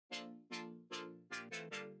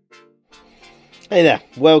Hey there,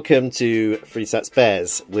 welcome to Freesat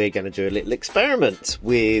Spares. We're going to do a little experiment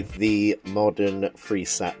with the modern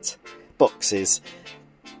Freesat boxes.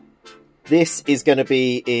 This is going to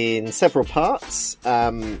be in several parts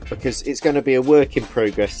because it's going to be a work in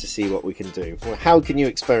progress to see what we can do. Well, how can you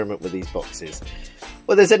experiment with these boxes?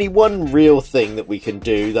 Well, there's only one real thing that we can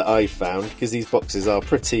do that I've found, because these boxes are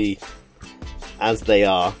pretty, as they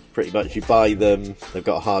are, pretty much you buy them, they've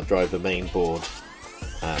got a hard drive, a main board.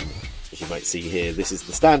 As you might see here, this is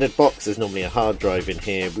the standard box. There's normally a hard drive in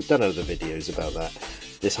here. We've done other videos about that.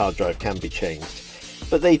 This hard drive can be changed.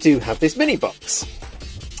 But they do have this mini box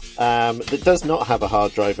that does not have a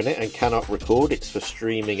hard drive in it and cannot record. It's for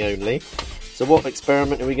streaming only. So what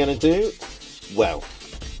experiment are we going to do? Well,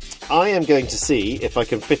 I am going to see if I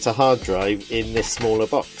can fit a hard drive in this smaller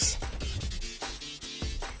box.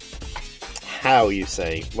 How, you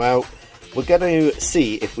say? Well, we're going to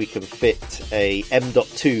see if we can fit a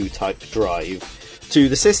M.2 type drive to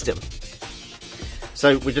the system.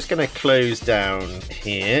 So we're just going to close down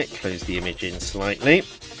here, close the image in slightly.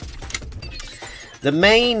 The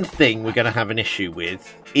main thing we're going to have an issue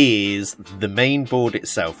with is the main board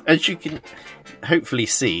itself. As you can hopefully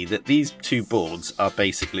see, that these two boards are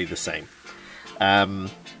basically the same.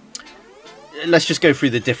 Let's just go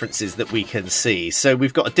through the differences that we can see. So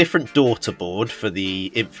we've got a different daughter board for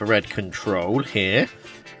the infrared control here.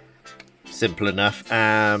 Simple enough.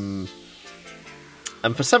 And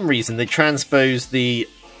for some reason they transpose the...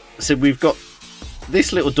 So we've got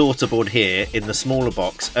this little daughter board here in the smaller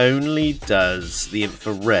box only does the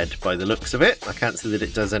infrared by the looks of it. I can't see that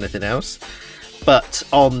it does anything else. But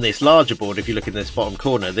on this larger board, if you look in this bottom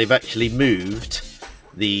corner, they've actually moved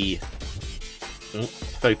the...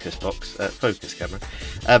 focus camera.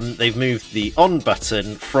 They've moved the on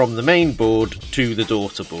button from the main board to the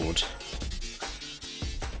daughter board.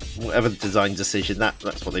 Whatever the design decision,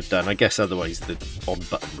 that's what they've done. I guess otherwise the on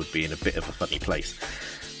button would be in a bit of a funny place.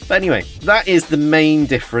 But anyway, that is the main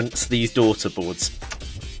difference, these daughter boards.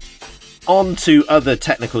 On to other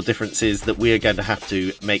technical differences that we are going to have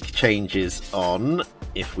to make changes on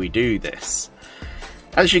if we do this.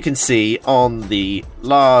 As you can see on the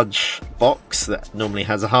large box that normally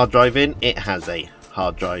has a hard drive in, it has a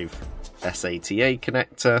hard drive SATA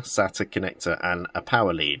connector, SATA connector, and a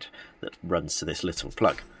power lead that runs to this little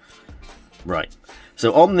plug. Right,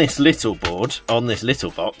 so on this little board, on this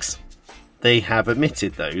little box, they have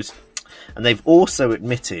omitted those, and they've also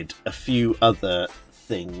omitted a few other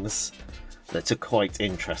things that are quite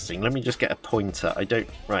interesting. Let me just get a pointer.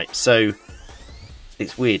 Right, so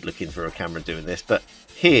it's weird looking for a camera doing this, but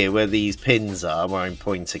here where these pins are, where I'm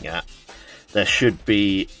pointing at, there should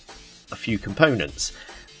be a few components.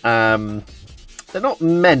 They're not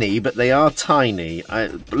many, but they are tiny.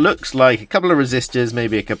 It looks like a couple of resistors,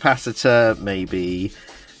 maybe a capacitor, maybe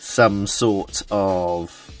some sort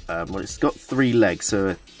of... well, it's got three legs, so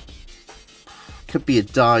it could be a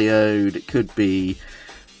diode, it could be...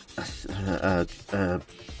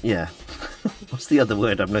 yeah. What's the other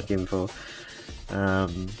word I'm looking for?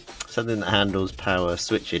 Something that handles power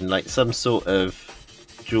switching, like some sort of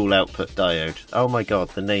dual output diode. Oh my god,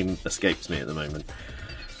 the name escapes me at the moment.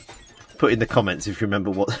 Put in the comments if you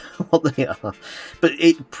remember what they are. But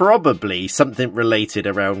it probably something related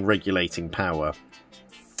around regulating power.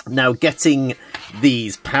 Now, getting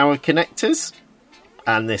these power connectors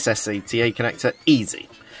and this SATA connector, easy.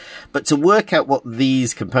 But to work out what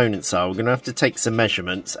these components are, we're going to have to take some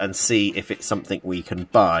measurements and see if it's something we can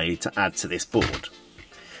buy to add to this board.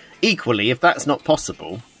 Equally, if that's not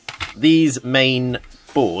possible, these main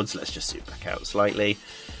boards, let's just zoom back out slightly,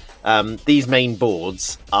 these main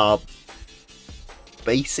boards are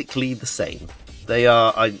basically the same. They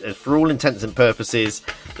are, for all intents and purposes,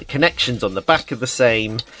 the connections on the back are the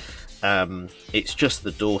same. It's just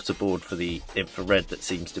the daughter board for the infrared that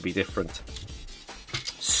seems to be different.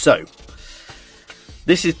 So,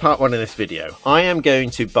 this is part one of this video. I am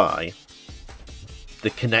going to buy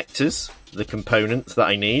the connectors, the components that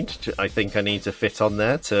I need. I think I need to fit on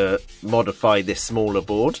there to modify this smaller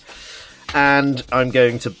board. And I'm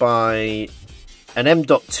going to buy an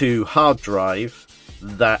M.2 hard drive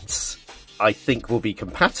that I think will be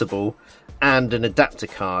compatible and an adapter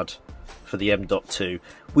card for the M.2.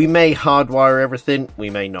 We may hardwire everything, we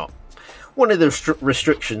may not. One of the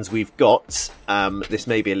restrictions we've got, this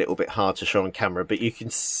may be a little bit hard to show on camera, but you can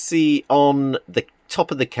see on the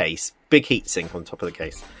top of the case, big heatsink on top of the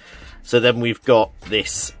case. So then we've got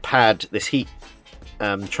this pad, this heat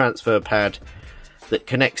transfer pad that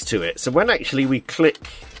connects to it. So when actually we click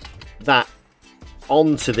that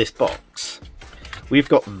onto this box, we've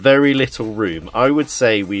got very little room. I would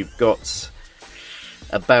say we've got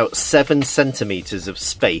about 7 centimeters of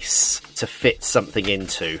space to fit something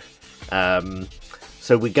into.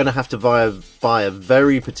 So we're going to have to buy a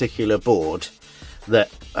very particular board that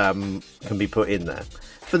can be put in there.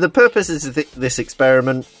 For the purposes of this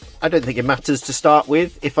experiment, I don't think it matters to start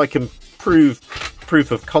with. If I can prove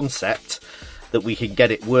proof of concept that we can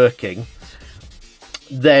get it working,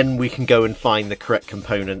 then we can go and find the correct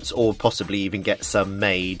components, or possibly even get some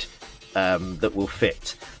made that will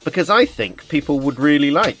fit. Because I think people would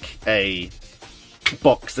really like a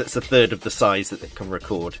box that's a third of the size that it can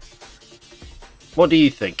record. What do you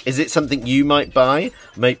think? Is it something you might buy?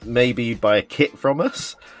 Maybe you'd buy a kit from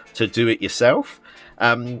us to do it yourself.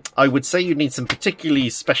 I would say you need some particularly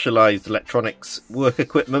specialised electronics work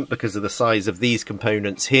equipment because of the size of these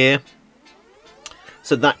components here.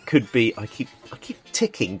 So that could be... I keep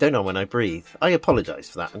ticking, don't I, when I breathe? I apologise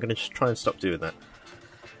for that. I'm going to just try and stop doing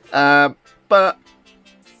that. But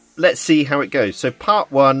let's see how it goes. So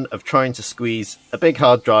part 1 of trying to squeeze a big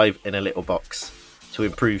hard drive in a little box to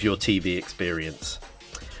improve your TV experience.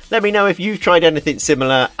 Let me know if you've tried anything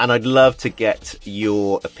similar, and I'd love to get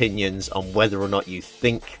your opinions on whether or not you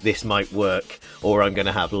think this might work, or I'm going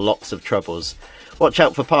to have lots of troubles. Watch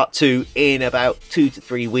out for part 2 in about 2 to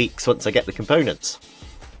 3 weeks once I get the components.